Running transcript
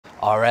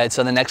All right,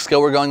 so the next skill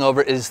we're going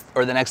over is,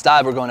 or the next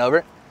dive we're going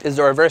over is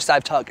the reverse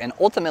dive tuck. And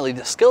ultimately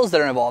the skills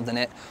that are involved in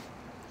it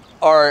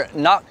are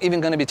not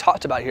even going to be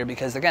talked about here,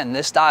 because again,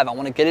 this dive, I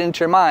want to get it into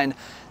your mind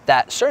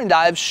that certain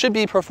dives should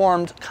be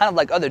performed kind of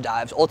like other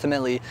dives,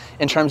 ultimately,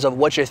 in terms of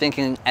what you're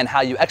thinking and how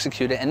you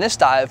execute it. And this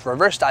dive,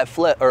 reverse dive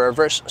flip or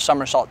reverse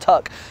somersault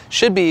tuck,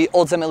 should be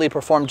ultimately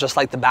performed just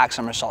like the back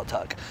somersault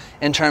tuck,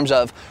 in terms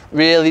of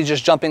really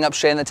just jumping up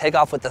straight in the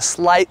takeoff with a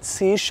slight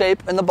C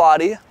shape in the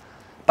body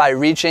by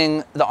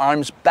reaching the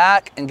arms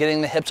back and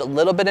getting the hips a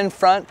little bit in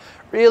front,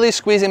 really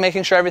squeezing,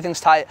 making sure everything's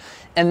tight,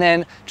 and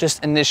then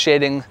just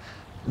initiating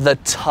the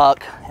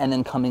tuck and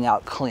then coming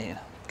out clean.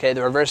 Okay,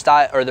 the reverse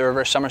dive or the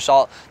reverse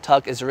somersault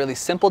tuck is a really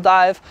simple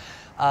dive.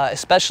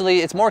 Especially,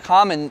 it's more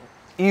common,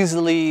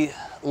 easily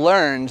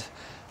learned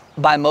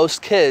by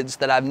most kids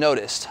that I've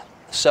noticed.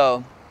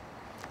 So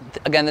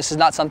again, this is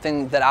not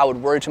something that I would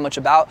worry too much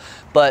about,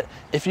 but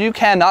if you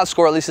cannot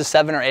score at least a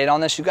 7 or 8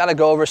 on this, you got to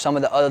go over some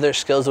of the other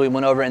skills that we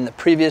went over in the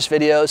previous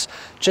videos.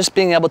 Just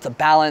being able to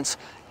balance,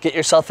 get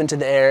yourself into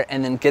the air,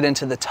 and then get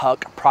into the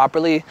tuck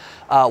properly.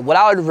 What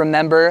I would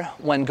remember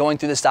when going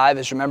through this dive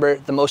is, remember,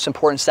 the most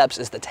important steps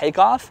is the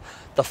takeoff,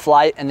 the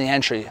flight, and the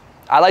entry.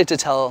 I like to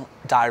tell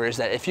divers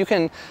that if you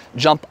can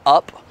jump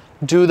up,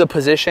 do the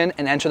position,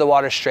 and enter the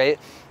water straight,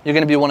 you're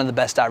gonna be one of the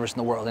best divers in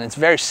the world. And it's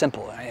very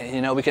simple.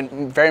 You know, we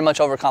can very much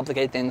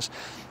overcomplicate things,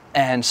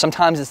 and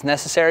sometimes it's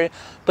necessary,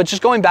 but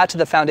just going back to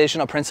the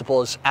foundational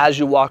principles as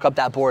you walk up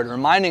that board,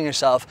 reminding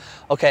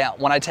yourself, okay,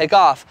 when I take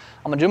off,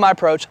 I'm gonna do my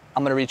approach,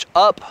 I'm gonna reach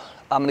up,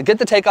 I'm gonna get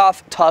the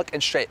takeoff, tuck,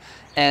 and straight.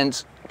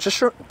 And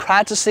just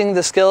practicing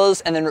the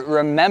skills and then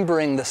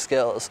remembering the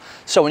skills.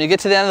 So when you get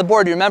to the end of the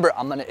board, you remember,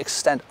 I'm gonna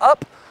extend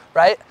up,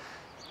 right?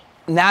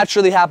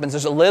 Naturally happens.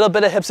 There's a little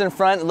bit of hips in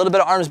front, a little bit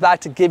of arms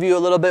back to give you a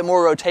little bit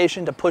more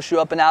rotation, to push you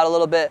up and out a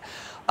little bit.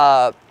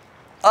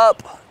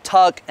 Up,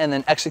 tuck, and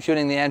then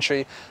executing the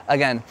entry.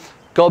 Again,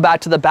 go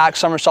back to the back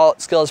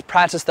somersault skills,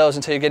 practice those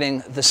until you're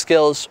getting the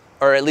skills,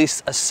 or at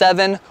least a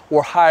 7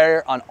 or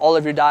higher on all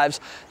of your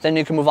dives. Then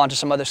you can move on to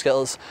some other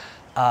skills.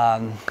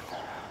 Now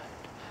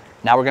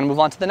we're gonna move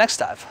on to the next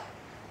dive.